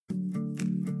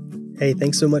Hey,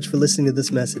 thanks so much for listening to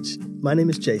this message. My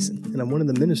name is Jason, and I'm one of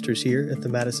the ministers here at the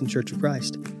Madison Church of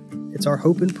Christ. It's our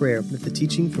hope and prayer that the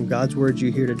teaching from God's Word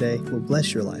you hear today will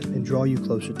bless your life and draw you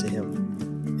closer to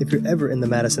Him. If you're ever in the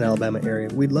Madison, Alabama area,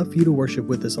 we'd love for you to worship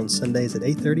with us on Sundays at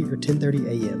 8:30 or 10:30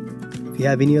 a.m. If you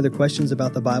have any other questions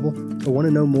about the Bible or want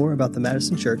to know more about the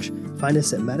Madison Church, find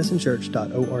us at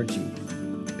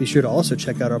madisonchurch.org. Be sure to also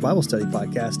check out our Bible study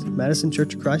podcast, Madison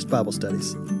Church of Christ Bible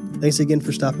Studies. Thanks again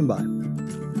for stopping by.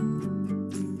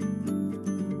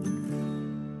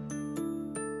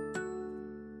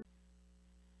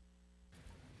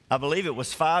 I believe it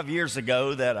was 5 years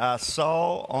ago that I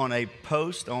saw on a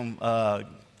post on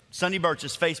Sonny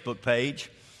Birch's Facebook page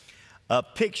a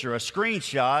picture, a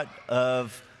screenshot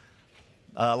of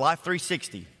Life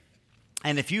 360.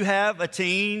 And if you have a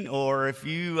teen or if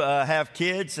you have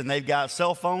kids and they've got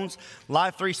cell phones,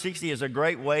 Life 360 is a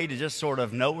great way to just sort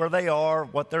of know where they are,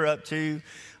 what they're up to,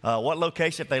 what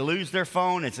location. If they lose their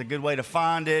phone, it's a good way to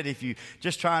find it. If you're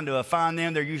just trying to find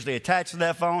them, they're usually attached to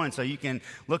that phone, and so you can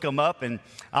look them up. And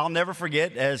I'll never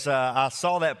forget, as I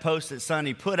saw that post that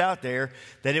Sonny put out there,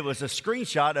 that it was a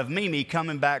screenshot of Mimi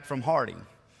coming back from Harding.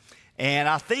 And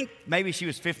I think maybe she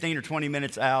was 15 or 20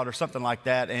 minutes out or something like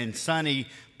that, and Sonny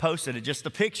posted it, just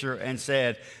a picture, and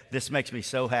said, "This makes me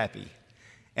so happy."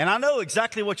 And I know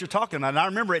exactly what you're talking about. And I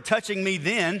remember it touching me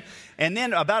then. And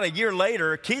then about a year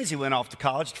later, Kinsey went off to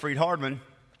college, to Freed-Hardman.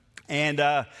 And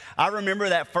I remember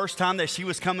that first time that she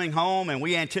was coming home, and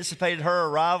we anticipated her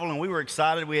arrival, and we were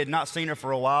excited. We had not seen her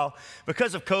for a while.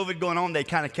 Because of COVID going on, they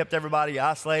kind of kept everybody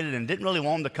isolated and didn't really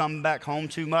want them to come back home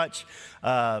too much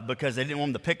because they didn't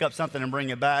want them to pick up something and bring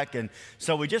it back. And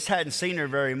so we just hadn't seen her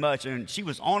very much. And she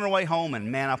was on her way home,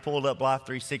 and man, I pulled up Life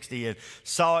 360 and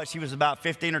saw it. She was about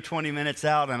 15 or 20 minutes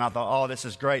out, and I thought, oh, this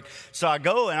is great. So I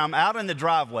go, and I'm out in the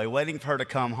driveway waiting for her to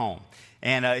come home.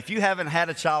 And if you haven't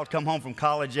had a child come home from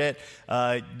college yet,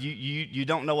 you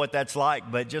don't know what that's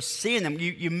like. But just seeing them,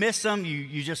 you miss them.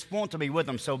 You just want to be with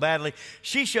them so badly.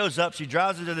 She shows up. She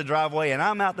drives into the driveway, and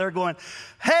I'm out there going,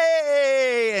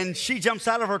 "Hey!" And she jumps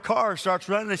out of her car, starts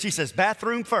running, and she says,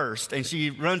 "Bathroom first." And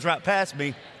she runs right past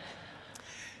me.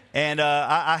 And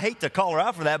I hate to call her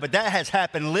out for that, but that has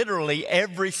happened literally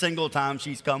every single time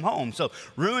she's come home. So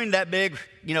ruined that big,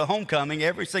 homecoming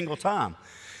every single time.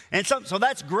 And so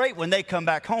that's great when they come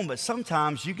back home, but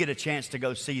sometimes you get a chance to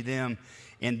go see them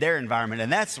in their environment,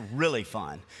 and that's really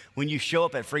fun. When you show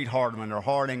up at Freed-Hardman or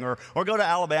Harding or go to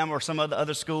Alabama or some of the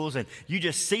other schools, and you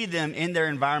just see them in their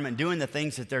environment doing the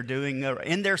things that they're doing, or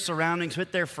in their surroundings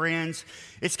with their friends.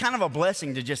 It's kind of a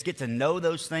blessing to just get to know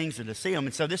those things and to see them.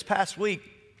 And so this past week,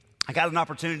 I got an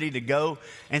opportunity to go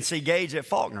and see Gage at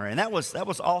Faulkner, and that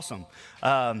was awesome.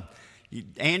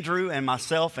 Andrew and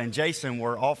myself and Jason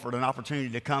were offered an opportunity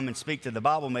to come and speak to the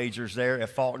Bible majors there at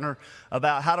Faulkner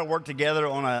about how to work together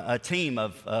on a team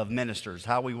of ministers,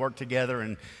 how we work together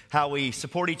and how we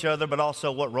support each other, but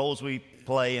also what roles we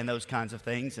play and those kinds of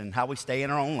things, and how we stay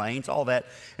in our own lanes, all that.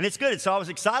 And it's good. So I was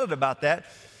excited about that.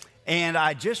 And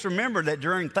I just remembered that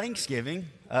during Thanksgiving,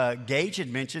 Gage had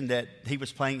mentioned that he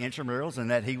was playing intramurals and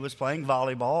that he was playing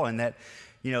volleyball, and that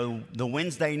the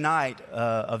Wednesday night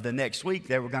of the next week,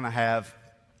 they were going to have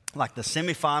like the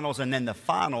semifinals and then the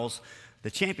finals, the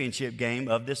championship game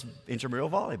of this intramural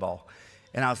volleyball.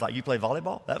 And I was like, "You play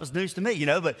volleyball?" That was news to me,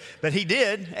 but he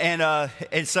did.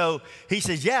 And so he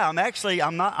says, "Yeah,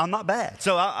 I'm not bad."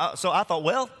 So I thought,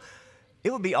 well,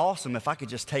 it would be awesome if I could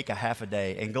just take a half a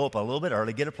day and go up a little bit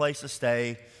early, get a place to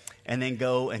stay, and then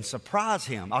go and surprise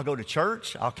him. I'll go to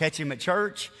church. I'll catch him at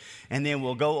church. And then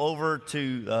we'll go over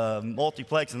to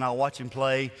multiplex, and I'll watch him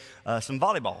play some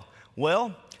volleyball.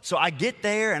 Well, so I get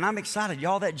there, and I'm excited.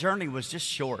 Y'all, that journey was just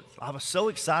short. I was so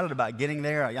excited about getting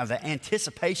there. The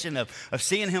anticipation of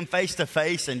seeing him face to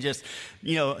face and just,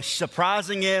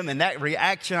 surprising him, and that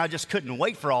reaction, I just couldn't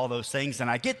wait for all those things. And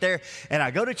I get there, and I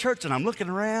go to church, and I'm looking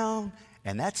around,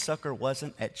 and that sucker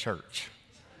wasn't at church.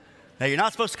 Now, you're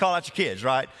not supposed to call out your kids,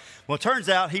 right? Well, it turns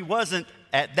out he wasn't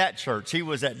at that church. He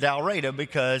was at Dalraida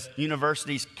because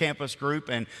university's campus group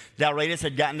and Dalraida's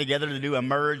had gotten together to do a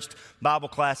merged Bible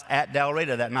class at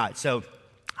Dalraida that night. So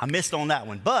I missed on that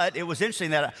one. But it was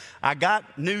interesting that I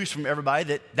got news from everybody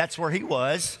that that's where he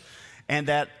was and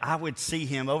that I would see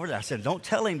him over there. I said, "Don't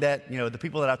tell him that, the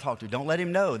people that I talked to, don't let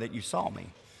him know that you saw me."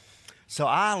 So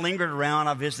I lingered around.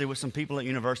 I visited with some people at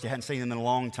university. I hadn't seen them in a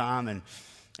long time.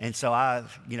 And so I,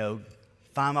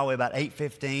 find my way about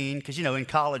 8:15, because, in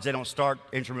college, they don't start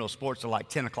intramural sports till like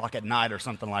 10 o'clock at night or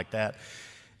something like that.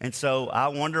 And so I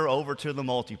wander over to the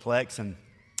multiplex, and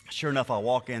sure enough, I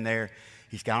walk in there.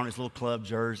 He's got on his little club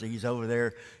jersey. He's over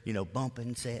there,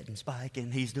 bumping, setting,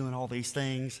 spiking. He's doing all these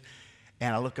things.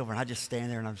 And I look over, and I just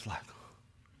stand there, and I'm just like,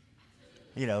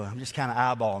 I'm just kind of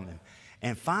eyeballing him.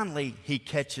 And finally, he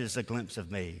catches a glimpse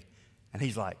of me. And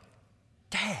he's like,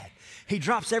 Dad. He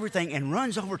drops everything and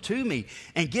runs over to me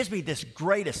and gives me this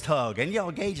greatest hug. And y'all,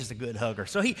 Gage is a good hugger.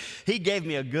 So he gave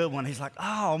me a good one. He's like,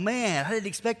 oh, man, I didn't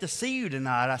expect to see you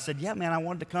tonight. I said, yeah, man, I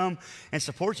wanted to come and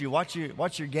support you, watch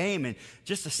your game, and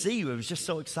just to see you. It was just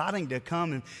so exciting to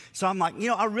come. And so I'm like,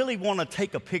 I really want to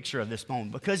take a picture of this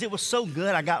moment because it was so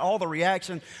good. I got all the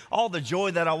reaction, all the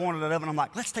joy that I wanted out of it. And I'm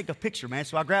like, let's take a picture, man.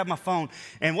 So I grabbed my phone.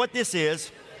 And what this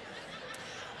is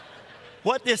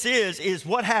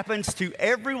what happens to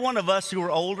every one of us who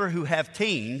are older who have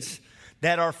teens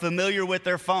that are familiar with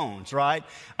their phones, right?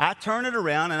 I turn it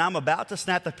around and I'm about to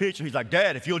snap the picture. He's like,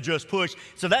 Dad, if you'll just push.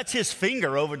 So that's his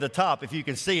finger over the top, if you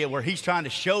can see it, where he's trying to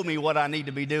show me what I need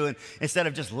to be doing instead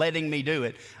of just letting me do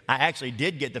it. I actually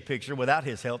did get the picture without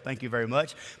his help. Thank you very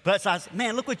much. But I said,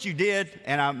 man, look what you did.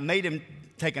 And I made him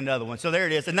take another one. So there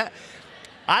it is. And that,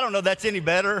 I don't know if that's any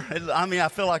better. I mean, I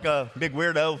feel like a big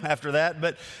weirdo after that,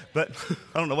 but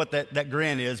I don't know what that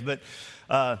grin is. But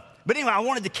anyway, I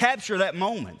wanted to capture that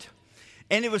moment.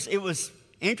 And it was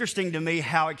interesting to me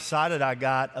how excited I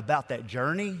got about that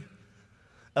journey,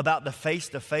 about the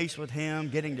face-to-face with him,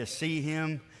 getting to see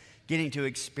him, getting to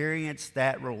experience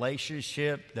that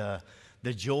relationship,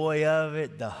 the joy of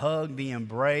it, the hug, the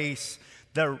embrace,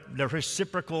 the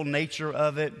reciprocal nature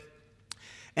of it.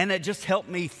 And it just helped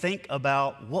me think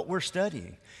about what we're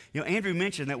studying. Andrew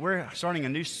mentioned that we're starting a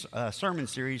new sermon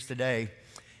series today,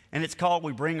 and it's called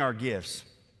We Bring Our Gifts.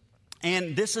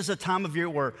 And this is a time of year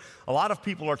where a lot of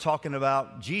people are talking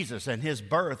about Jesus and his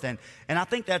birth, and I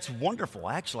think that's wonderful,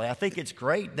 actually. I think it's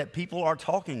great that people are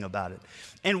talking about it.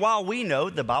 And while we know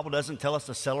the Bible doesn't tell us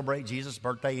to celebrate Jesus'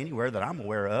 birthday anywhere that I'm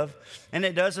aware of, and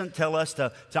it doesn't tell us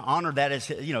to honor that as,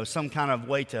 some kind of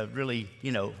way to really,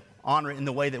 honor it in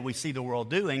the way that we see the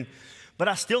world doing, but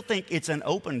I still think it's an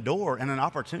open door and an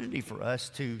opportunity for us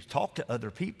to talk to other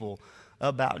people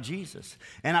about Jesus.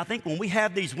 And I think when we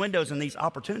have these windows and these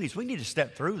opportunities, we need to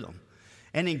step through them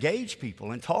and engage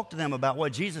people and talk to them about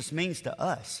what Jesus means to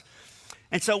us.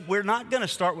 And so we're not going to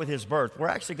start with his birth. We're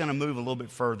actually going to move a little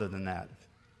bit further than that.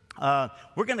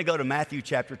 We're going to go to Matthew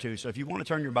chapter 2. So if you want to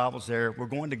turn your Bibles there, we're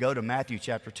going to go to Matthew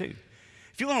chapter 2.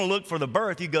 If you want to look for the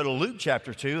birth, you go to Luke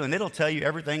chapter 2, and it'll tell you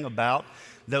everything about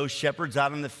those shepherds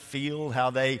out in the field, how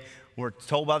they were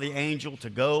told by the angel to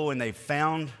go, and they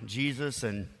found Jesus.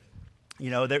 And,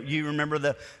 you remember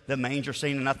the manger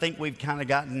scene, and I think we've kind of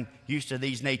gotten used to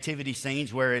these nativity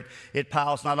scenes where it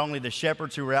piles not only the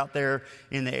shepherds who were out there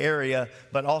in the area,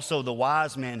 but also the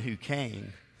wise men who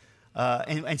came.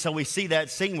 And so we see that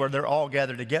scene where they're all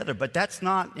gathered together, but that's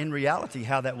not in reality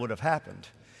how that would have happened.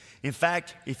 In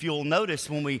fact, if you'll notice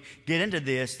when we get into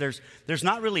this, there's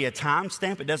not really a time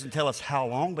stamp. It doesn't tell us how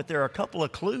long, but there are a couple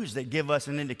of clues that give us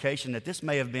an indication that this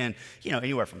may have been,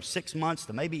 anywhere from 6 months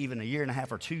to maybe even a year and a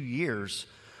half or 2 years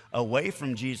away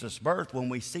from Jesus' birth when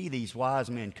we see these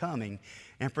wise men coming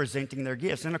and presenting their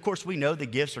gifts. And of course, we know the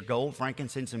gifts are gold,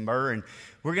 frankincense, and myrrh, and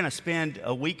we're going to spend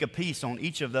a week apiece on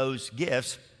each of those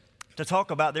gifts to talk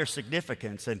about their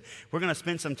significance. And we're going to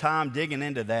spend some time digging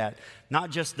into that, not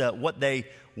just what they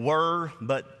were,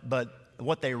 but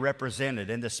what they represented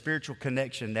and the spiritual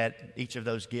connection that each of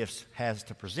those gifts has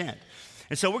to present.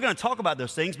 And so we're going to talk about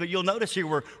those things, but you'll notice here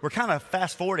we're kind of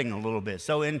fast forwarding a little bit.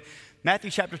 So in Matthew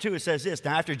chapter 2, it says this: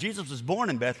 Now after Jesus was born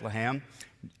in Bethlehem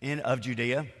of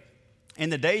Judea, in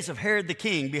the days of Herod the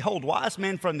king, behold, wise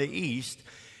men from the east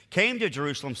came to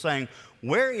Jerusalem, saying,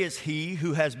 Where is he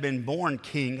who has been born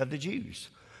King of the Jews?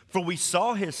 For we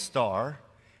saw his star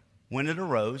when it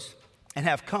arose and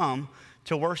have come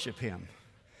to worship him.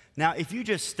 Now, if you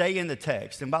just stay in the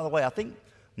text, and by the way, I think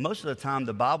most of the time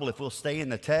the Bible, if we'll stay in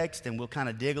the text and we'll kind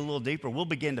of dig a little deeper, we'll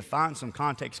begin to find some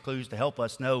context clues to help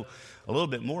us know a little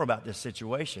bit more about this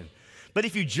situation. But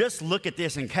if you just look at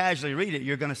this and casually read it,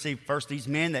 you're going to see first these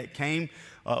men that came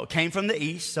from the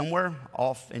east, somewhere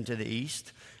off into the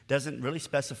east. Doesn't really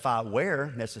specify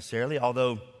where necessarily,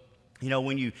 although,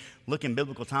 when you look in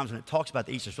biblical times and it talks about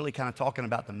the east, it's really kind of talking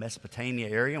about the Mesopotamia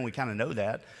area, and we kind of know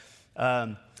that.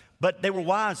 But they were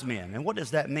wise men, and what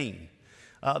does that mean?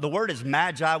 The word is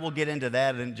magi. We'll get into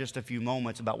that in just a few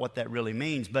moments about what that really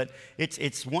means, but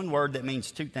it's one word that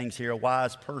means two things here: a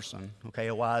wise person,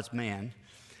 a wise man,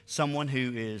 someone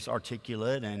who is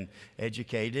articulate and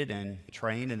educated and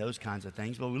trained and those kinds of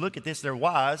things. But we look at this, they're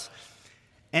wise.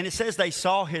 And it says they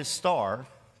saw his star.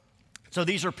 So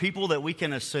these are people that we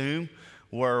can assume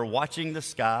were watching the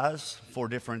skies for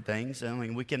different things. I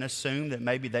mean, we can assume that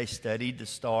maybe they studied the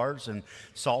stars and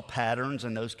saw patterns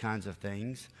and those kinds of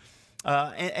things.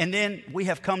 And then we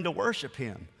have come to worship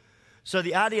him. So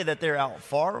the idea that they're out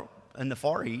far in the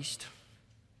far east,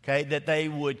 okay, that they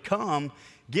would come,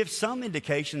 give some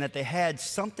indication that they had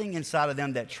something inside of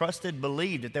them that trusted,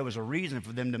 believed that there was a reason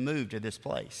for them to move to this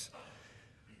place.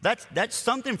 That's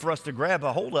something for us to grab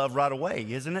a hold of right away,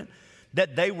 isn't it?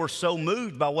 That they were so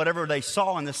moved by whatever they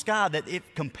saw in the sky that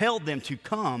it compelled them to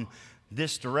come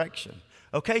this direction.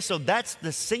 Okay, so that's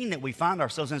the scene that we find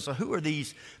ourselves in. So who are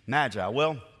these magi?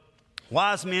 Well,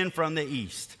 wise men from the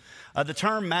east. The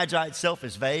term magi itself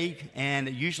is vague, and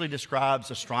it usually describes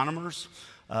astronomers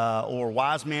or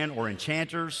wise men or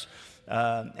enchanters.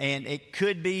 And they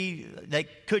could be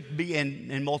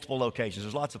in multiple locations.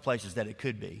 There's lots of places that it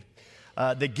could be.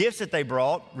 The gifts that they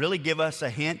brought really give us a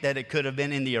hint that it could have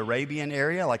been in the Arabian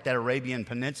area, like that Arabian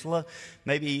Peninsula,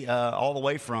 maybe all the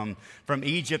way from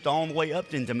Egypt all the way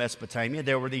up into Mesopotamia.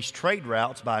 There were these trade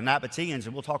routes by Nabateans,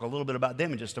 and we'll talk a little bit about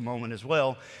them in just a moment as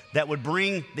well, that would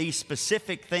bring these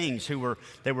specific things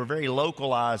they were very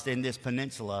localized in this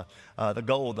peninsula, the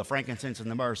gold, the frankincense,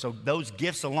 and the myrrh. So those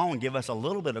gifts alone give us a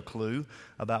little bit of clue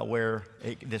about where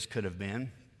this could have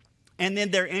been. And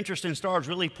then their interest in stars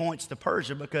really points to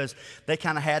Persia because they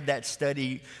kind of had that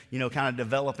study, kind of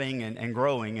developing and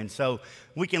growing. And so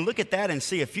we can look at that and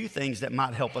see a few things that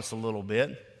might help us a little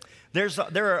bit.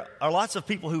 There are lots of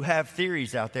people who have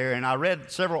theories out there, and I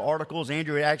read several articles.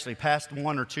 Andrew had actually passed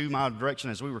one or two my direction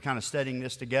as we were kind of studying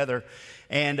this together.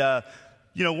 And,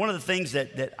 one of the things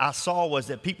that I saw was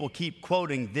that people keep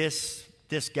quoting this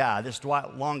guy, this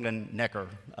Dwight Longenecker.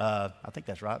 I think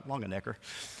that's right, Longenecker.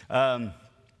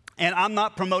 And I'm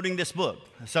not promoting this book.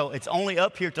 So it's only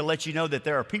up here to let you know that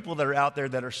there are people that are out there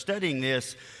that are studying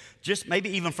this, just maybe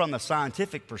even from the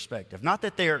scientific perspective. Not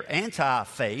that they're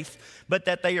anti-faith, but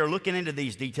that they are looking into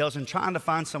these details and trying to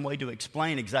find some way to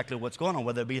explain exactly what's going on,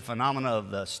 whether it be a phenomena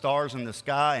of the stars in the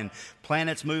sky and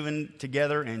planets moving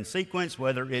together in sequence,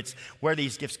 whether it's where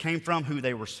these gifts came from, who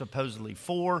they were supposedly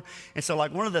for. And so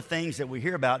like one of the things that we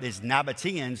hear about is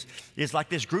Nabateans is like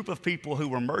this group of people who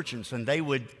were merchants, and they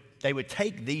would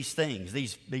take these things,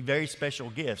 these very special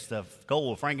gifts of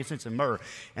gold, frankincense, and myrrh,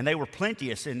 and they were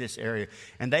plenteous in this area.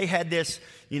 And they had this,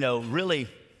 really,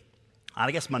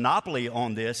 I guess, monopoly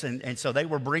on this. And so they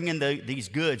were bringing these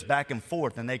goods back and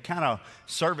forth, and they kind of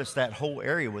serviced that whole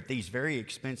area with these very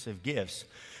expensive gifts.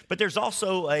 But there's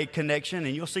also a connection,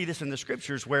 and you'll see this in the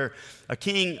scriptures, where a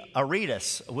king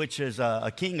Aretas, which is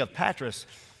a king of Patras,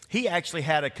 he actually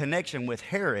had a connection with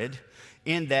Herod,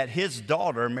 in that his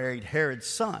daughter married Herod's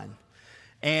son.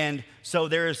 And so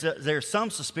there's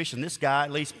some suspicion. This guy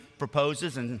at least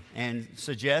proposes and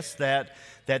suggests that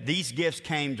these gifts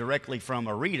came directly from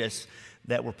Aretas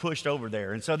that were pushed over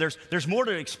there. And so there's more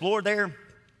to explore there.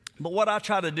 But what I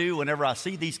try to do whenever I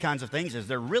see these kinds of things is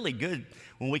they're really good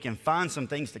when we can find some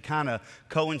things that kind of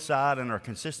coincide and are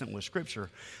consistent with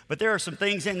Scripture. But there are some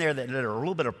things in there that are a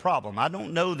little bit of a problem. I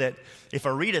don't know that if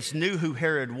Aretas knew who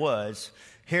Herod was,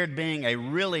 Herod being a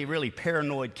really, really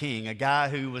paranoid king, a guy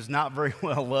who was not very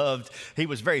well loved. He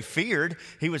was very feared.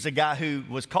 He was a guy who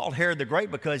was called Herod the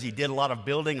Great because he did a lot of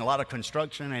building, a lot of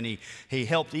construction, and he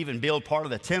helped even build part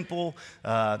of the temple.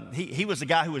 He was a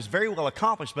guy who was very well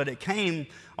accomplished, but it came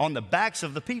on the backs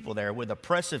of the people there with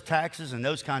oppressive taxes and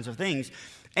those kinds of things.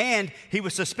 And he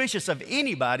was suspicious of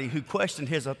anybody who questioned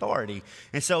his authority.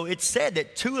 And so it's said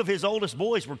that 2 of his oldest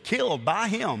boys were killed by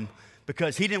him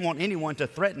because he didn't want anyone to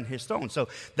threaten his throne. So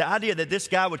the idea that this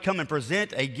guy would come and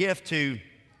present a gift to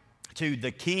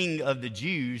the king of the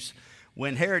Jews,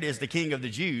 when Herod is the king of the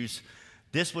Jews,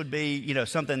 this would be,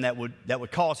 something that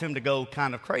would cause him to go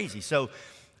kind of crazy. So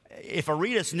if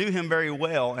Aretas knew him very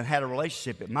well and had a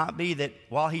relationship, it might be that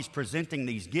while he's presenting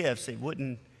these gifts, it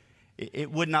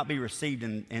would not be received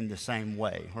in the same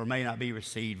way, or may not be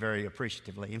received very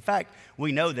appreciatively. In fact,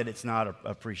 we know that it's not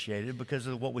appreciated because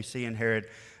of what we see in Herod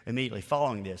immediately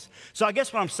following this. So I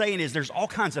guess what I'm saying is there's all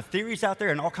kinds of theories out there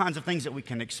and all kinds of things that we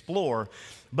can explore.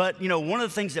 But, one of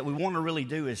the things that we want to really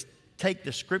do is take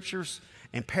the scriptures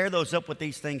and pair those up with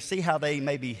these things, see how they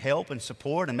maybe help and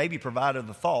support and maybe provide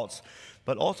other thoughts.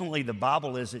 But ultimately, the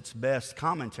Bible is its best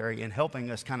commentary in helping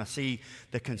us kind of see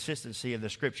the consistency of the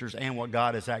scriptures and what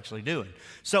God is actually doing.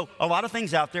 So a lot of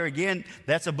things out there. Again,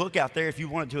 that's a book out there if you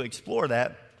wanted to explore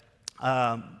that.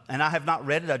 And I have not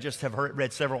read it. I just have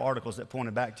read several articles that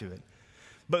pointed back to it.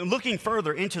 But looking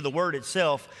further into the word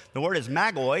itself, the word is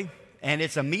Magoi, and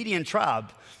it's a Median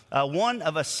tribe, one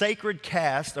of a sacred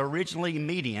caste, originally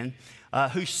Median,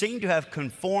 who seem to have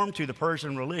conformed to the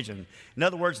Persian religion. In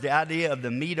other words, the idea of the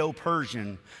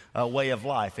Medo-Persian way of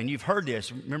life. And you've heard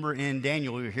this. Remember in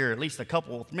Daniel, we were here at least a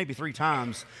couple, maybe 3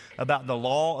 times, about the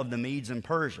law of the Medes and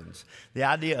Persians. The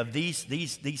idea of these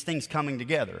things coming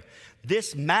together.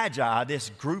 This Magi, this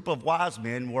group of wise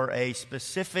men, were a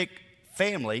specific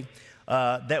family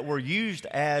that were used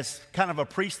as kind of a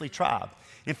priestly tribe.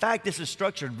 In fact, this is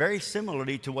structured very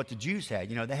similarly to what the Jews had.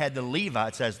 You know, they had the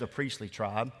Levites as the priestly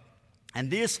tribe. And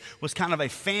this was kind of a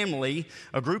family,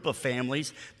 a group of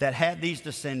families that had these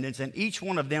descendants, and each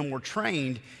one of them were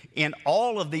trained in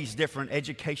all of these different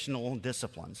educational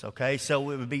disciplines, okay?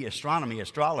 So it would be astronomy,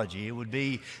 astrology, it would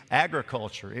be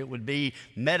agriculture, it would be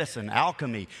medicine,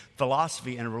 alchemy,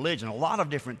 philosophy, and religion, a lot of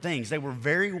different things. They were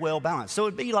very well balanced. So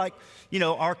it'd be like, you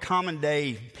know, our common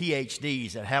day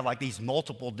PhDs that have like these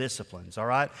multiple disciplines, all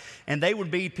right? And they would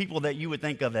be people that you would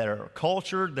think of that are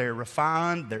cultured, they're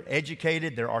refined, they're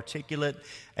educated, they're articulate,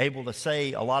 able to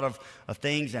say a lot of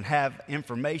things and have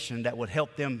information that would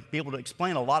help them be able to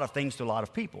explain a lot of things to a lot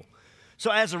of people. So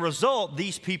as a result,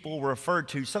 these people were referred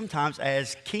to sometimes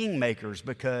as kingmakers,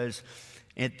 because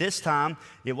at this time,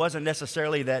 it wasn't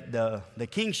necessarily that the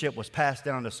kingship was passed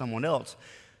down to someone else.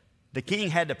 The king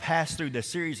had to pass through the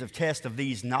series of tests of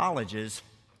these knowledges,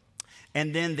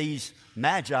 and then these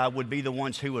magi would be the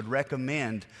ones who would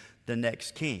recommend the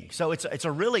next king. So it's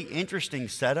a really interesting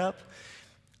setup.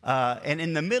 And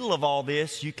in the middle of all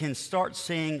this, you can start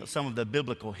seeing some of the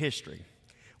biblical history.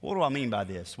 What do I mean by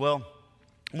this? Well,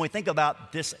 when we think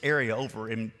about this area over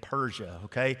in Persia,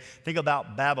 okay, think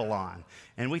about Babylon,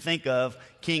 and we think of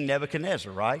King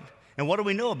Nebuchadnezzar, right? And what do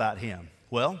we know about him?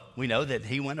 Well, we know that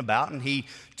he went about and he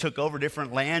took over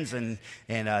different lands, and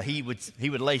he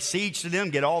would lay siege to them,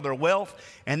 get all their wealth,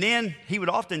 and then he would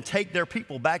often take their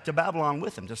people back to Babylon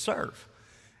with him to serve.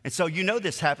 And so you know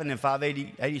this happened in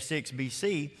 586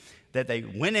 BC, that he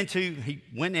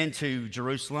went into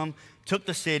Jerusalem, took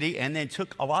the city, and then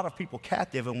took a lot of people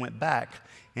captive and went back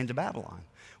into Babylon.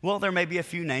 Well, there may be a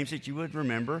few names that you would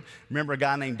remember. Remember a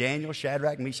guy named Daniel,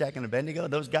 Shadrach, Meshach, and Abednego,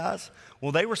 those guys?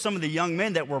 Well, they were some of the young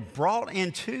men that were brought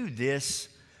into this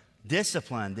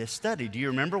discipline, this study. Do you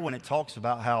remember when it talks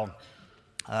about how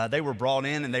they were brought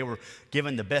in and they were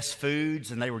given the best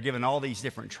foods, and they were given all these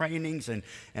different trainings and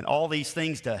all these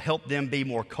things to help them be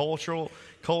more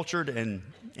cultured and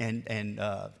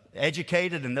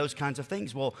educated and those kinds of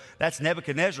things? Well, that's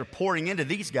Nebuchadnezzar pouring into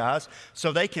these guys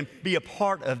so they can be a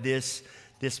part of this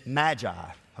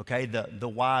magi, okay, the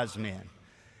wise men.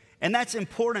 And that's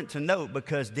important to note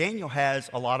because Daniel has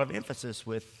a lot of emphasis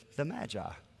with the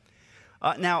magi.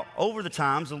 Now, over the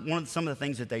times, some of the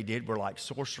things that they did were like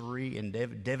sorcery and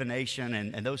divination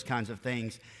and those kinds of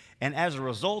things. And as a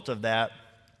result of that,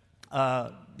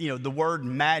 the word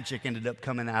magic ended up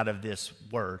coming out of this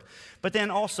word. But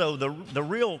then also the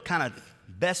real kind of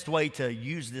best way to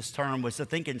use this term was to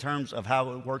think in terms of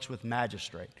how it works with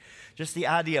magistrate. Just the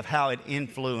idea of how it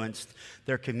influenced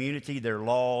their community, their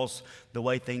laws, the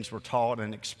way things were taught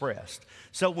and expressed.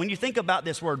 So when you think about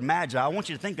this word magi, I want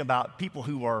you to think about people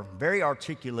who are very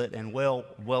articulate and well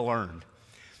earned.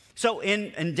 So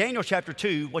in Daniel chapter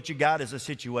 2, what you got is a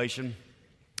situation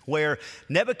where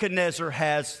Nebuchadnezzar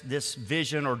has this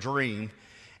vision or dream,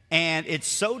 and it's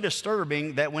so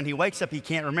disturbing that when he wakes up, he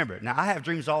can't remember it. Now, I have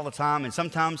dreams all the time, and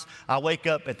sometimes I wake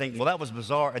up and think, well, that was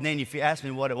bizarre. And then if you ask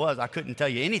me what it was, I couldn't tell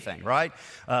you anything, right?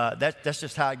 That's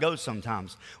just how it goes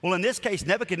sometimes. Well, in this case,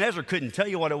 Nebuchadnezzar couldn't tell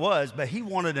you what it was, but he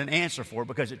wanted an answer for it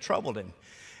because it troubled him.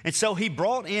 And so he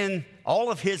brought in all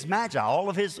of his magi,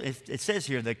 it says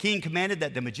here, the king commanded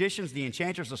that the magicians, the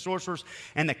enchanters, the sorcerers,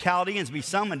 and the Chaldeans be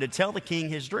summoned to tell the king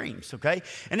his dreams, okay?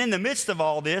 And in the midst of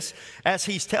all this, as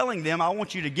he's telling them, I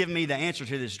want you to give me the answer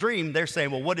to this dream, they're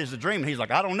saying, well, what is the dream? And he's like,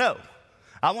 I don't know.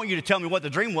 I want you to tell me what the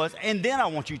dream was, and then I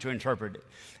want you to interpret it.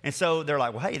 And so they're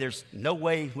like, well, hey, there's no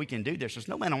way we can do this. There's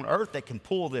no man on earth that can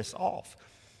pull this off.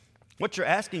 What you're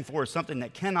asking for is something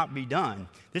that cannot be done.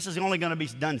 This is only going to be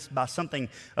done by something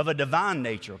of a divine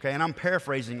nature, okay? And I'm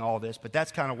paraphrasing all this, but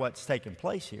that's kind of what's taking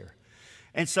place here.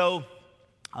 And so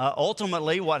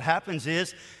ultimately what happens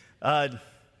is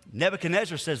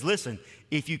Nebuchadnezzar says, listen,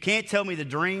 if you can't tell me the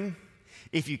dream,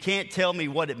 if you can't tell me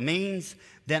what it means,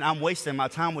 then I'm wasting my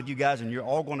time with you guys and you're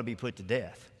all going to be put to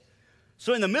death.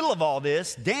 So in the middle of all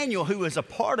this, Daniel, who is a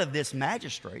part of this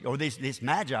magistrate or this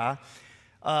magi,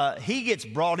 he gets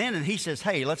brought in and he says,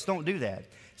 hey, let's don't do that.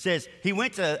 Says he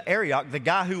went to Arioch, the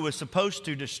guy who was supposed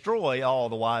to destroy all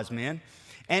the wise men,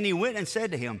 and he went and said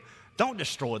to him, don't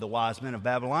destroy the wise men of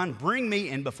Babylon. Bring me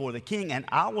in before the king, and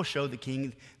I will show the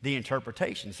king the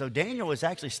interpretation. So Daniel is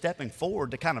actually stepping forward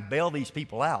to kind of bail these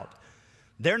people out.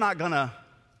 They're not going to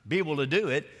be able to do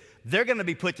it. They're going to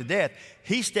be put to death.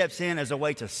 He steps in as a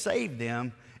way to save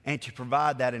them and to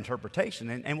provide that interpretation.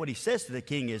 And what he says to the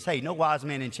king is, hey, no wise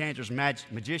men, enchanters,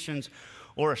 magicians,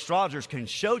 or astrologers can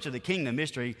show to the king the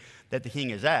mystery that the king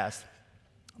has asked.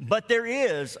 But there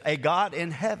is a God in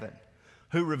heaven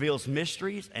who reveals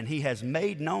mysteries, and he has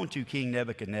made known to King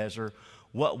Nebuchadnezzar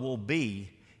what will be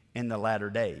in the latter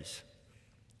days.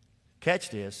 Catch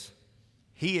this.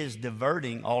 He is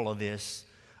diverting all of this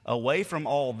away from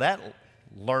all that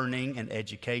learning and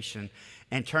education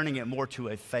and turning it more to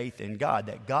a faith in God,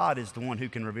 that God is the one who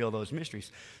can reveal those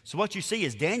mysteries. So what you see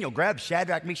is Daniel grabs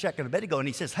Shadrach, Meshach, and Abednego, and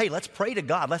he says, hey, let's pray to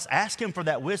God. Let's ask him for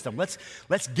that wisdom. Let's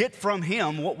get from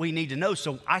him what we need to know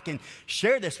so I can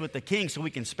share this with the king so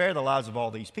we can spare the lives of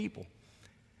all these people.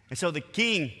 And so the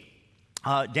king,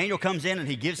 Daniel comes in and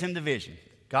he gives him the vision.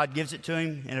 God gives it to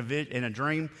him in a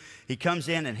dream. He comes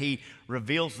in and he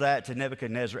reveals that to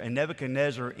Nebuchadnezzar. And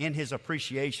Nebuchadnezzar, in his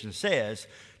appreciation, says,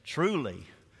 truly,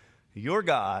 your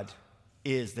God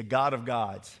is the God of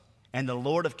gods and the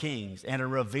Lord of kings and a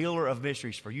revealer of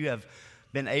mysteries, for you have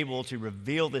been able to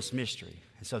reveal this mystery.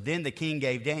 And so then the king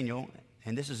gave Daniel,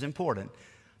 and this is important,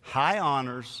 high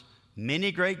honors,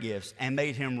 many great gifts, and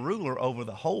made him ruler over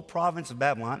the whole province of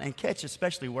Babylon, and catch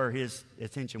especially where his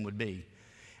attention would be,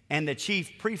 and the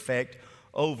chief prefect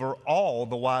over all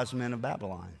the wise men of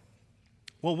Babylon.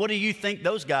 Well, what do you think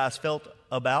those guys felt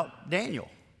about Daniel?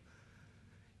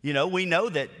 You know, we know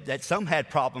that some had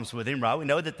problems with him, right? We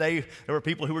know that there were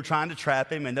people who were trying to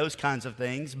trap him and those kinds of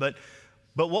things. But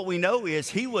what we know is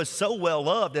he was so well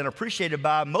loved and appreciated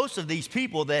by most of these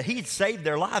people that he'd saved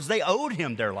their lives. They owed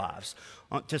him their lives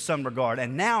to some regard.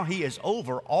 And now he is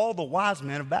over all the wise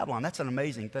men of Babylon. That's an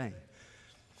amazing thing.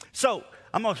 So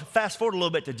I'm going to fast forward a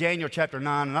little bit to Daniel chapter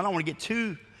 9, and I don't want to get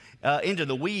too into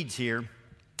the weeds here.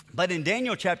 But in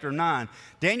Daniel chapter 9,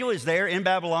 Daniel is there in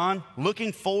Babylon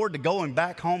looking forward to going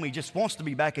back home. He just wants to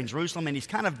be back in Jerusalem, and he's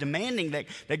kind of demanding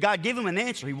that God give him an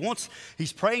answer.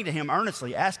 He's praying to him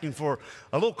earnestly, asking for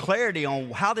a little clarity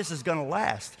on how this is going to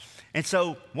last. And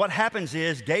so what happens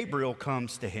is Gabriel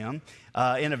comes to him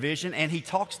in a vision, and he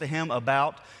talks to him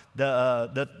about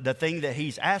the thing that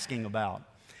he's asking about.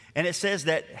 And it says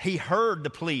that he heard the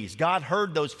pleas. God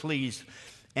heard those pleas.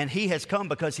 And he has come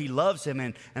because he loves him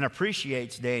and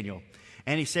appreciates Daniel.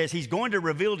 And he says he's going to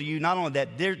reveal to you not only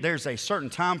that there's a certain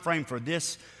time frame for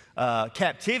this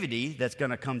captivity that's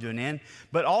going to come to an end,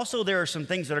 but also there are some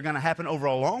things that are going to happen over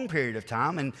a long period of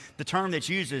time. And the term that's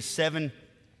used is 70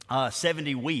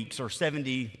 weeks or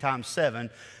 70 times 7.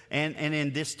 And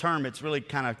in this term, it's really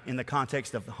kind of in the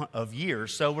context of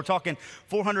years. So we're talking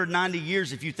 490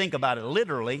 years if you think about it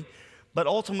literally. But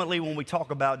ultimately, when we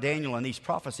talk about Daniel and these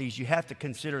prophecies, you have to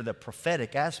consider the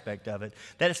prophetic aspect of it,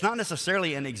 that it's not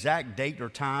necessarily an exact date or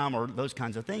time or those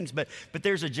kinds of things, but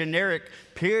there's a generic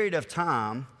period of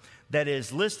time that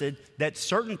is listed that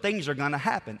certain things are going to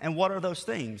happen. And what are those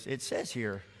things? It says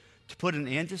here, to put an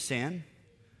end to sin,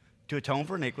 to atone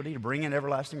for iniquity, to bring in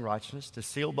everlasting righteousness, to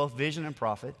seal both vision and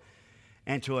prophet,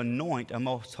 and to anoint a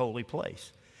most holy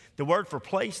place. The word for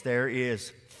place there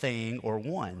is thing or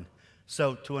one.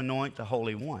 So to anoint the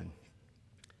Holy One.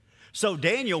 So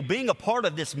Daniel, being a part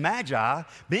of this magi,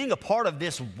 being a part of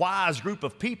this wise group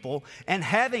of people, and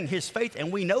having his faith,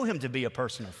 and we know him to be a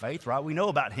person of faith, right? We know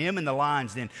about him in the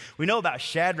lion's den. We know about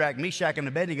Shadrach, Meshach, and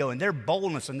Abednego, and their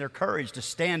boldness and their courage to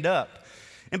stand up.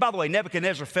 And by the way,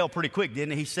 Nebuchadnezzar fell pretty quick,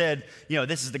 didn't he? He said, you know,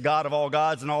 this is the God of all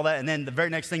gods and all that. And then the very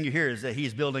next thing you hear is that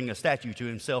he's building a statue to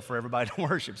himself for everybody to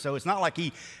worship. So it's not like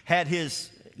he had his,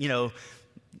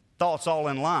 thoughts all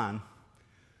in line.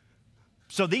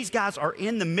 So these guys are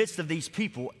in the midst of these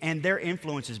people, and their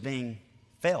influence is being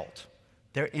felt.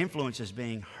 Their influence is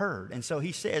being heard. And so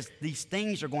he says these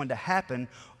things are going to happen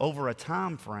over a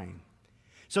time frame.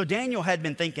 So Daniel had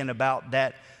been thinking about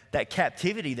that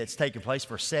captivity that's taken place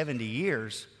for 70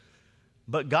 years.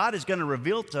 But God is going to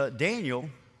reveal to Daniel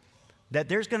that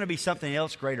there's going to be something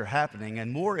else greater happening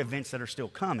and more events that are still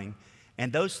coming.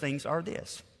 And those things are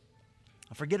this.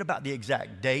 Forget about the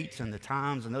exact dates and the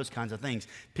times and those kinds of things.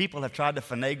 People have tried to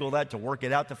finagle that to work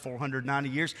it out to 490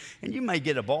 years, and you may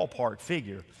get a ballpark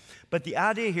figure. But the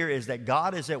idea here is that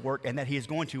God is at work and that he is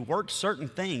going to work certain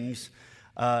things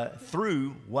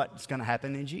through what's going to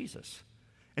happen in Jesus.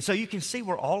 And so you can see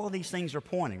where all of these things are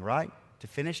pointing, right? To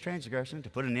finish transgression, to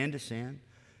put an end to sin,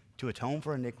 to atone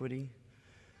for iniquity,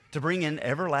 to bring in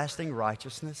everlasting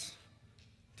righteousness,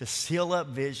 to seal up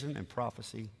vision and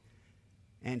prophecy,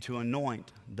 and to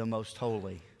anoint the most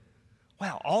holy.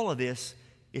 Wow, all of this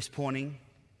is pointing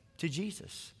to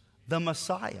Jesus, the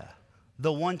Messiah,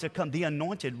 the one to come, the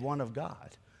anointed one of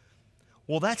God.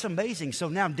 Well, that's amazing. So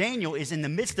now Daniel is in the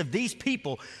midst of these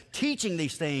people teaching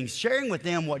these things, sharing with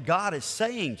them what God is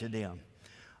saying to them.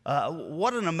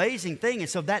 What an amazing thing. And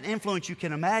so that influence, you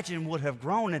can imagine, would have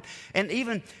grown. And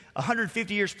even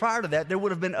 150 years prior to that, there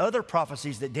would have been other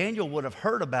prophecies that Daniel would have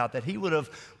heard about, that he would have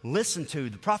listened to.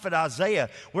 The prophet Isaiah,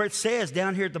 where it says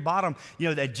down here at the bottom,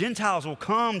 that Gentiles will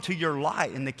come to your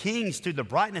light and the kings to the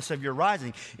brightness of your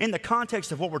rising. In the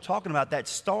context of what we're talking about, that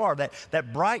star,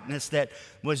 that brightness that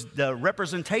was the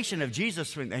representation of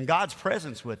Jesus and God's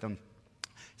presence with them.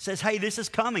 Says, hey, this is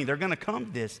coming. They're going to come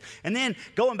to this. And then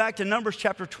going back to Numbers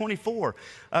chapter 24,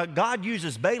 God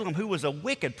uses Balaam, who was a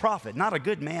wicked prophet, not a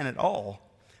good man at all.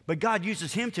 But God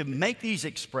uses him to make these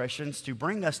expressions to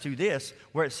bring us to this,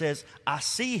 where it says, I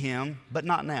see him, but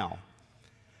not now.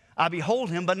 I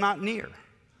behold him, but not near.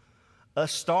 A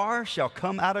star shall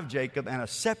come out of Jacob, and a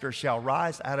scepter shall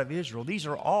rise out of Israel. These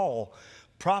are all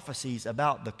prophecies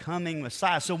about the coming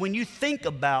Messiah. So when you think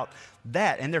about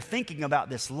that, and they're thinking about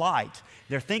this light,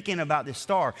 they're thinking about this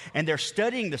star, and they're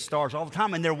studying the stars all the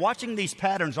time, and they're watching these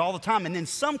patterns all the time, and then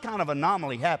some kind of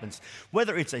anomaly happens,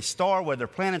 whether it's a star, whether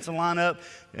planets line up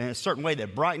in a certain way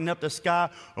that brighten up the sky,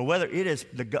 or whether it is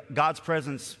God's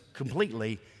presence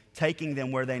completely taking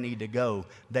them where they need to go.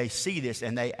 They see this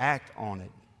and they act on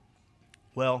it.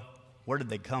 Well, where did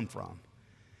they come from?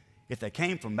 If they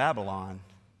came from Babylon,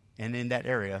 and in that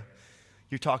area,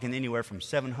 you're talking anywhere from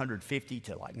 750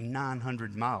 to like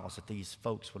 900 miles that these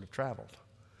folks would have traveled.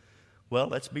 Well,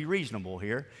 let's be reasonable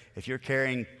here. If you're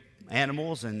carrying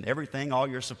animals and everything, all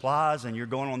your supplies, and you're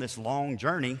going on this long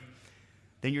journey,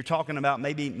 then you're talking about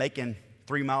maybe making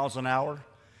 3 miles an hour.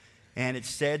 And it's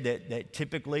said that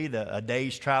typically a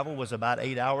day's travel was about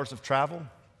 8 hours of travel.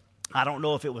 I don't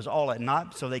know if it was all at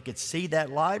night so they could see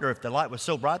that light, or if the light was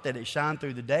so bright that it shined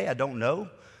through the day. I don't know.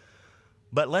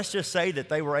 But let's just say that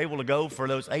they were able to go for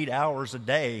those 8 hours a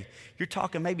day. You're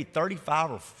talking maybe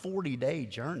 35 or 40-day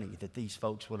journey that these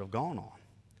folks would have gone on.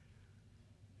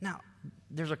 Now,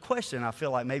 there's a question I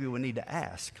feel like maybe we need to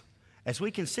ask. As we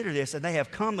consider this, and they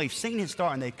have come, they've seen his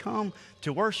star, and they come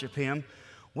to worship him,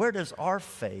 where does our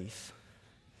faith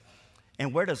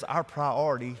and where does our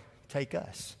priority take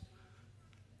us?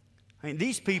 I mean,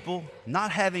 these people,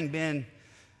 not having been,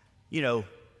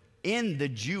 in the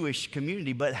Jewish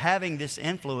community, but having this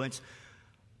influence,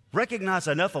 recognize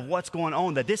enough of what's going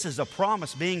on that this is a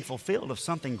promise being fulfilled of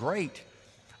something great,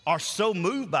 are so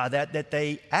moved by that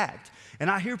they act.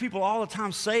 And I hear people all the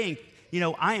time saying,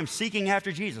 I am seeking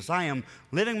after Jesus. I am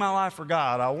living my life for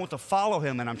God. I want to follow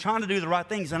him, and I'm trying to do the right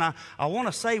things. And I want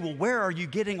to say, well, where are you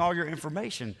getting all your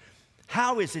information?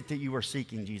 How is it that you are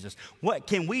seeking Jesus? What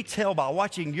can we tell by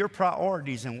watching your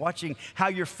priorities and watching how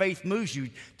your faith moves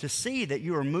you to see that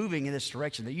you are moving in this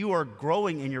direction, that you are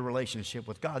growing in your relationship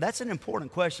with God? That's an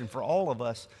important question for all of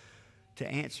us to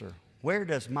answer. Where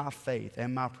does my faith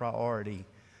and my priority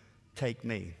take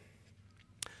me?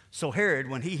 So Herod,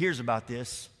 when he hears about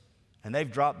this, and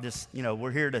they've dropped this,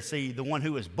 we're here to see the one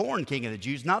who was born king of the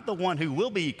Jews, not the one who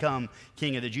will become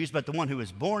king of the Jews, but the one who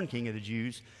was born king of the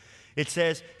Jews. It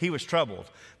says he was troubled.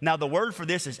 Now, the word for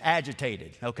this is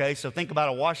agitated, okay? So think about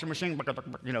a washing machine,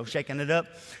 shaking it up.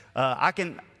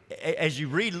 As you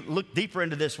look deeper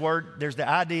into this word, there's the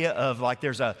idea of like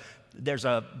there's a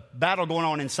battle going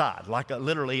on inside, like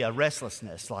literally a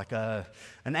restlessness, like an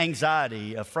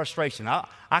anxiety, a frustration.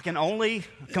 I can only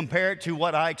compare it to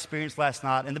what I experienced last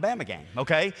night in the Bama game,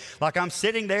 okay? Like I'm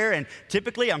sitting there, and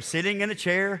typically I'm sitting in a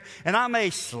chair, and I may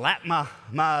slap my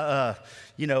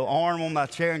arm on my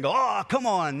chair and go, oh, come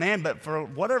on, man. But for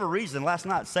whatever reason, last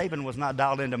night Saban was not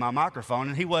dialed into my microphone,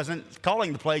 and he wasn't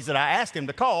calling the plays that I asked him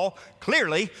to call,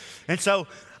 clearly. And so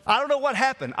I don't know what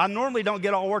happened. I normally don't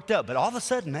get all worked up, but all of a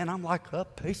sudden, man, I'm like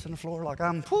up pacing the floor like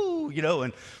I'm,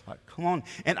 and like, come on.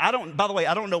 And by the way,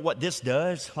 I don't know what this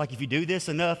does. Like if you do this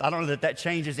enough, I don't know that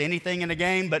changes anything in the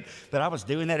game, but I was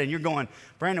doing that, and you're going,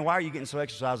 Brandon, why are you getting so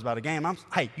exercised about a game?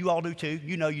 Hey, you all do too.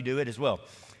 You know you do it as well.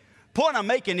 Point I'm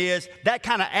making is that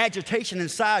kind of agitation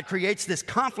inside creates this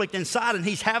conflict inside, and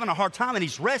he's having a hard time, and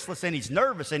he's restless, and he's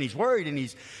nervous, and he's worried, and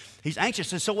he's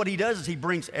anxious. And so what he does is he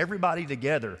brings everybody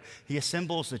together. He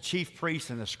assembles the chief priests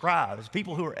and the scribes,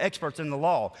 people who are experts in the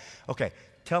law. Okay,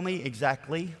 tell me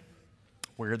exactly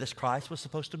where this Christ was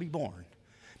supposed to be born.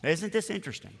 Now, isn't this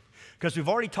interesting? Because we've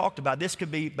already talked about this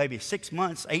could be maybe 6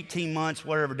 months, 18 months,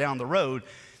 whatever down the road.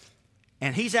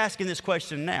 And he's asking this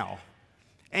question now.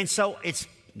 And so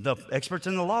the experts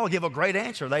in the law give a great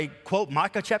answer. They quote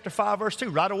Micah chapter 5, verse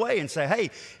 2 right away and say, hey,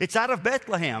 it's out of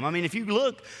Bethlehem. I mean, if you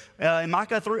look in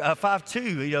Micah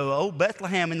 5:2, O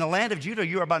Bethlehem, in the land of Judah,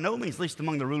 you are by no means least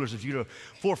among the rulers of Judah.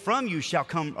 For from you shall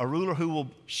come a ruler who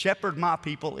will shepherd my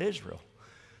people Israel.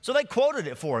 So they quoted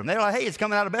it for him. They're like, hey, it's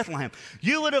coming out of Bethlehem.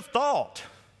 You would have thought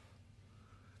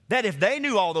That if they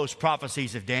knew all those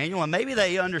prophecies of Daniel, and maybe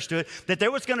they understood that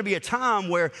there was going to be a time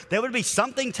where there would be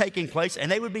something taking place and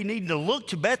they would be needing to look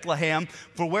to Bethlehem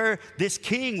for where this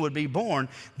king would be born.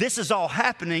 This is all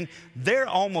happening. They're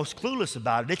almost clueless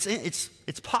about it.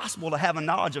 It's possible to have a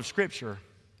knowledge of Scripture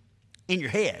in your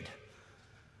head,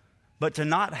 but to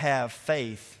not have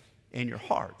faith in your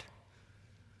heart.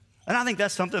 And I think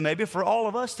that's something maybe for all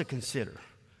of us to consider.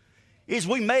 Is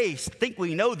we may think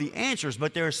we know the answers,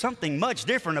 but there is something much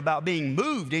different about being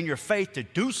moved in your faith to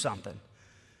do something.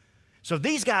 So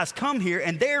these guys come here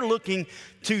and they're looking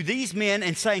to these men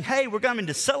and saying, hey, we're coming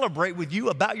to celebrate with you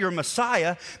about your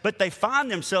Messiah, but they find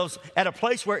themselves at a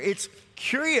place where it's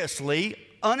curiously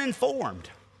uninformed.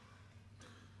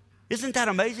 Isn't that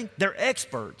amazing? They're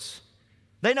experts.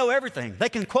 They know everything. They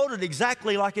can quote it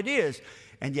exactly like it is,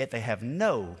 and yet they have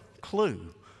no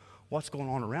clue what's going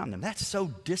on around them. That's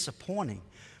so disappointing.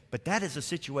 But that is the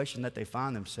situation that they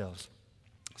find themselves.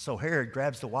 So Herod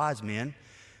grabs the wise men,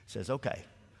 says, okay,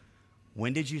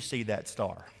 when did you see that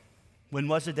star? When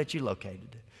was it that you located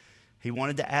it? He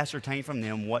wanted to ascertain from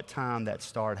them what time that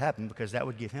star had happened, because that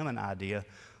would give him an idea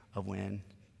of when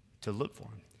to look for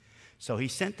him. So he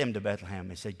sent them to Bethlehem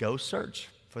and said, go search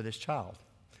for this child.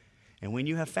 And when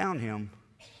you have found him,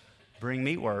 bring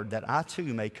me word that I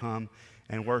too may come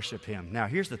and worship him. Now,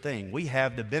 here's the thing. We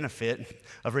have the benefit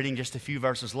of reading just a few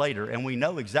verses later, and we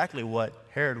know exactly what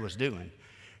Herod was doing.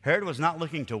 Herod was not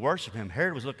looking to worship him.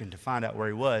 Herod was looking to find out where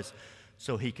he was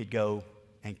so he could go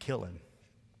and kill him.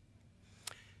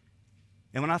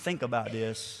 And when I think about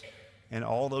this and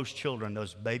all those children,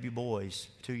 those baby boys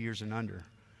 2 years and under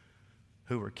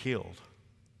who were killed,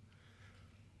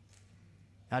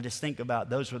 I just think about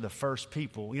those were the first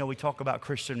people. You know, we talk about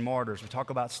Christian martyrs. We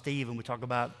talk about Stephen. We talk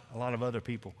about a lot of other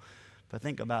people. But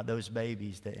think about those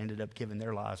babies that ended up giving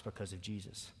their lives because of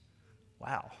Jesus.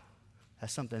 Wow.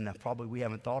 That's something that probably we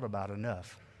haven't thought about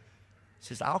enough. He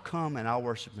says, I'll come and I'll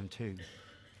worship him too.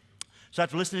 So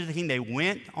after listening to the king, they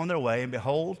went on their way, and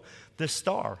behold, the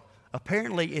star.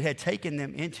 Apparently, it had taken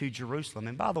them into Jerusalem.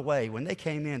 And by the way, when they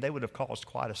came in, they would have caused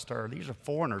quite a stir. These are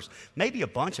foreigners, maybe a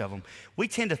bunch of them. We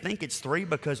tend to think it's three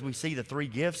because we see the three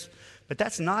gifts, but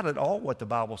that's not at all what the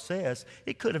Bible says.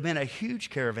 It could have been a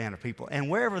huge caravan of people. And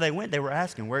wherever they went, they were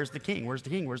asking, where's the king? Where's the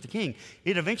king? Where's the king?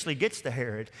 It eventually gets to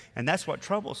Herod, and that's what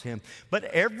troubles him. But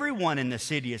everyone in the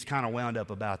city is kind of wound up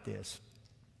about this.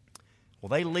 Well,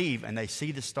 they leave, and they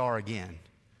see the star again,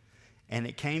 and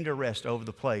it came to rest over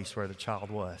the place where the child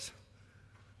was.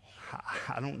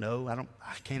 I don't know.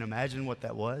 I can't imagine what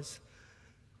that was.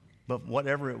 But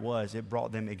whatever it was, it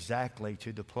brought them exactly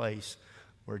to the place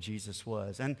where Jesus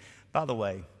was. And by the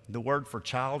way, the word for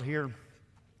child here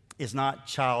is not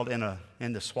child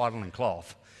in the swaddling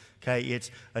cloth. Okay, it's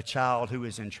a child who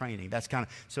is in training. That's kind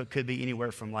of, so it could be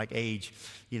anywhere from like age,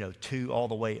 2 all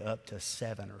the way up to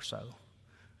 7 or so.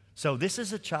 So this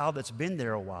is a child that's been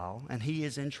there a while, and he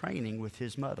is in training with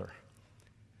his mother.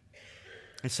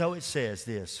 And so it says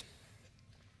this,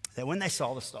 that when they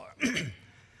saw the star,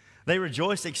 they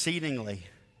rejoiced exceedingly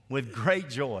with great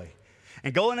joy.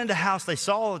 And going into the house, they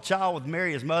saw the child with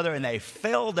Mary, his mother, and they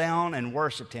fell down and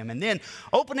worshiped him. And then,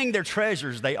 opening their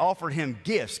treasures, they offered him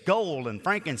gifts, gold and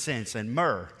frankincense and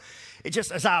myrrh. It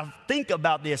just, as I think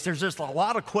about this, there's just a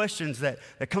lot of questions that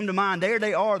come to mind. There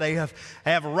they are. They have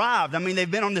arrived. I mean,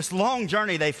 they've been on this long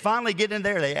journey. They finally get in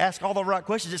there. They ask all the right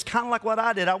questions. It's kind of like what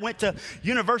I did. I went to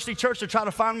University Church to try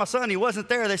to find my son. He wasn't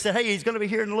there. They said, hey, he's going to be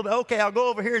here in a little bit. Okay, I'll go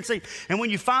over here and see. And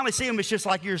when you finally see him, it's just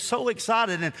like you're so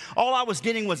excited. And all I was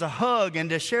getting was a hug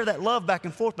and to share that love back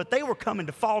and forth. But they were coming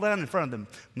to fall down in front of the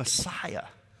Messiah.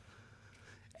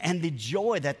 And the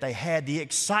joy that they had, the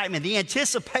excitement, the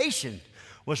anticipation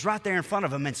was right there in front of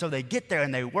them. And so they get there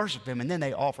and they worship him, and then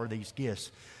they offer these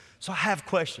gifts. So I have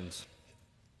questions.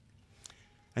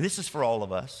 And this is for all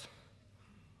of us.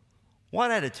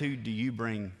 What attitude do you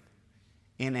bring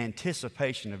in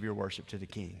anticipation of your worship to the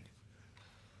King?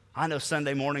 I know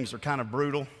Sunday mornings are kind of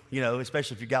brutal,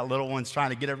 especially if you've got little ones, trying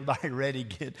to get everybody ready,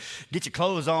 get your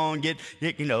clothes on, get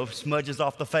smudges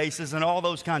off the faces and all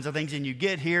those kinds of things. And you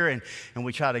get here and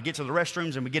we try to get to the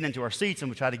restrooms and we get into our seats and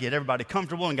we try to get everybody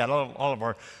comfortable and got all of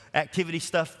our activity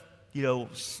stuff, and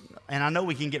I know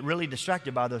we can get really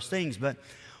distracted by those things, but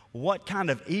what kind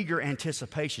of eager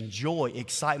anticipation, joy,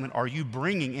 excitement are you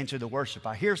bringing into the worship?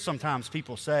 I hear sometimes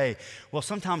people say, well,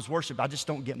 sometimes worship, I just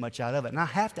don't get much out of it. And I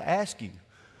have to ask you,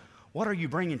 what are you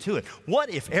bringing to it? What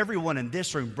if everyone in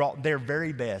this room brought their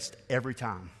very best every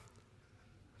time?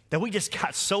 That we just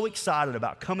got so excited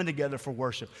about coming together for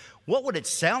worship. What would it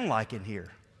sound like in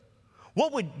here?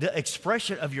 What would the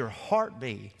expression of your heart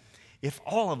be if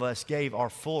all of us gave our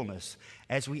fullness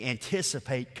as we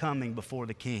anticipate coming before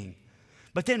the King?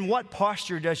 But then what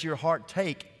posture does your heart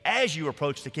take as you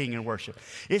approach the King in worship?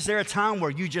 Is there a time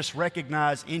where you just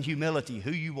recognize in humility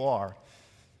who you are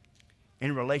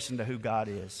in relation to who God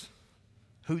is,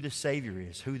 who the Savior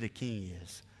is, who the King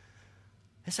is?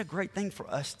 It's a great thing for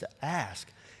us to ask.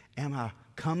 Am I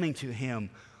coming to Him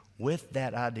with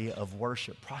that idea of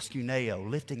worship, proskuneo,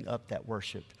 lifting up that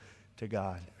worship to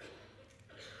God?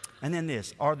 And then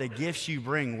this, are the gifts you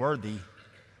bring worthy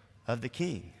of the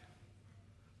King?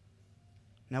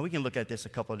 Now, we can look at this a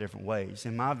couple of different ways.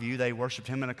 In my view, they worshiped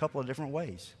Him in a couple of different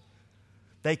ways.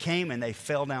 They came and they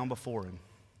fell down before Him.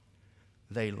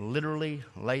 They literally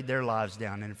laid their lives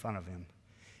down in front of Him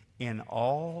in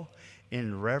awe,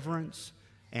 in reverence,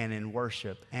 and in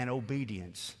worship and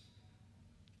obedience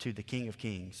to the King of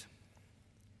Kings.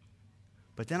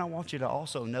 But then I want you to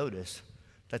also notice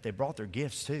that they brought their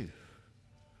gifts too.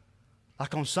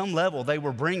 Like on some level, they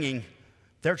were bringing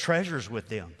their treasures with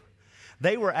them.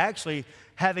 They were actually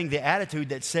having the attitude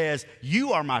that says,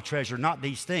 you are my treasure, not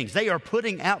these things. They are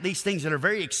putting out these things that are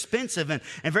very expensive and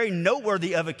very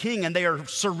noteworthy of a king, and they are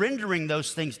surrendering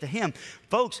those things to Him.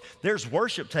 Folks, there's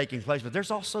worship taking place, but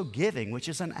there's also giving, which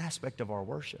is an aspect of our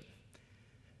worship.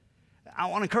 I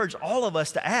want to encourage all of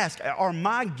us to ask, are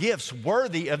my gifts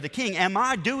worthy of the King? Am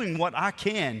I doing what I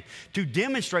can to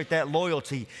demonstrate that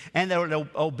loyalty and that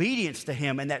obedience to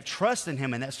Him and that trust in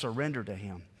Him and that surrender to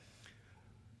Him?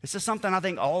 This is something I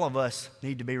think all of us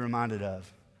need to be reminded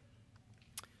of.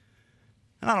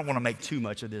 And I don't want to make too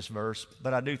much of this verse,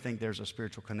 but I do think there's a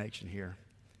spiritual connection here.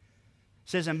 It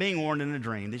says, and being warned in a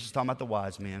dream, this is talking about the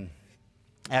wise men,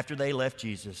 after they left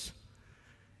Jesus,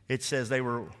 it says they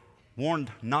were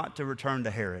warned not to return to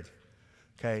Herod.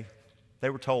 Okay? They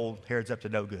were told Herod's up to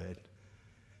no good.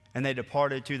 And they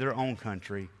departed to their own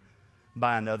country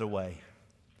by another way.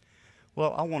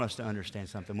 Well, I want us to understand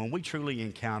something. When we truly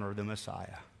encounter the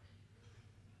Messiah,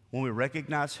 when we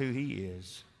recognize who He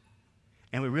is,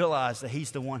 and we realize that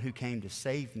He's the one who came to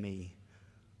save me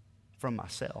from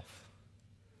myself,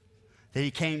 that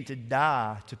He came to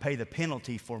die to pay the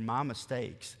penalty for my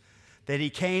mistakes, that He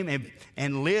came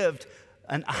and lived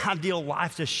an ideal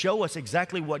life to show us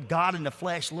exactly what God in the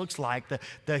flesh looks like,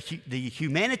 the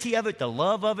humanity of it, the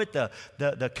love of it,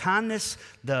 the kindness,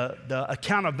 the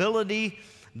accountability,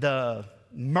 the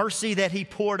mercy that He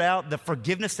poured out, the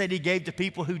forgiveness that He gave to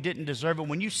people who didn't deserve it.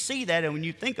 When you see that and when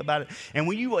you think about it and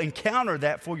when you encounter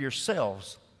that for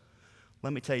yourselves,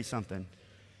 let me tell you something.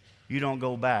 You don't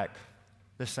go back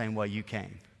the same way you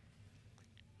came.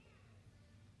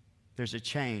 There's a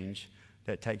change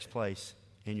that takes place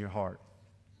in your heart.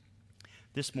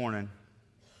 This morning,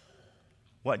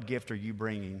 what gift are you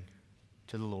bringing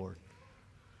to the Lord?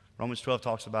 Romans 12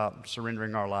 talks about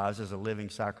surrendering our lives as a living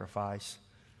sacrifice.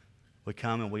 We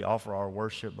come and we offer our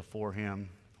worship before Him.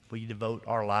 We devote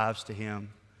our lives to Him.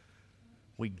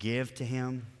 We give to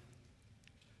Him.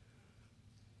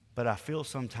 But I feel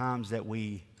sometimes that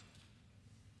we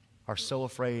are so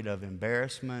afraid of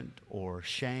embarrassment or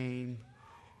shame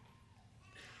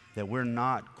that we're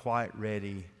not quite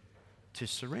ready to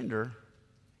surrender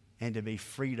and to be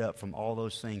freed up from all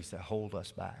those things that hold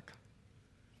us back.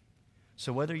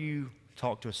 So whether you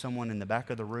talk to someone in the back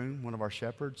of the room, one of our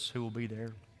shepherds who will be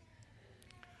there,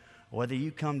 or whether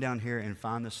you come down here and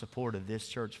find the support of this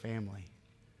church family,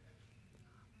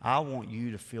 I want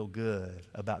you to feel good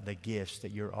about the gifts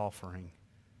that you're offering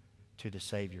to the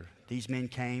Savior. These men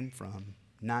came from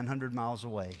 900 miles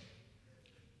away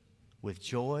with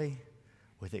joy,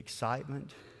 with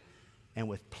excitement, and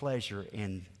with pleasure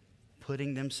in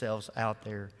putting themselves out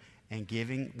there and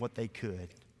giving what they could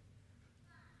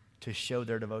to show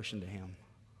their devotion to Him.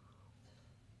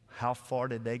 How far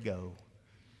did they go?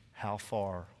 How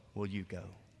far will you go?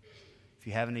 If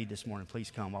you have a need this morning, please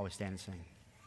come while we stand and sing.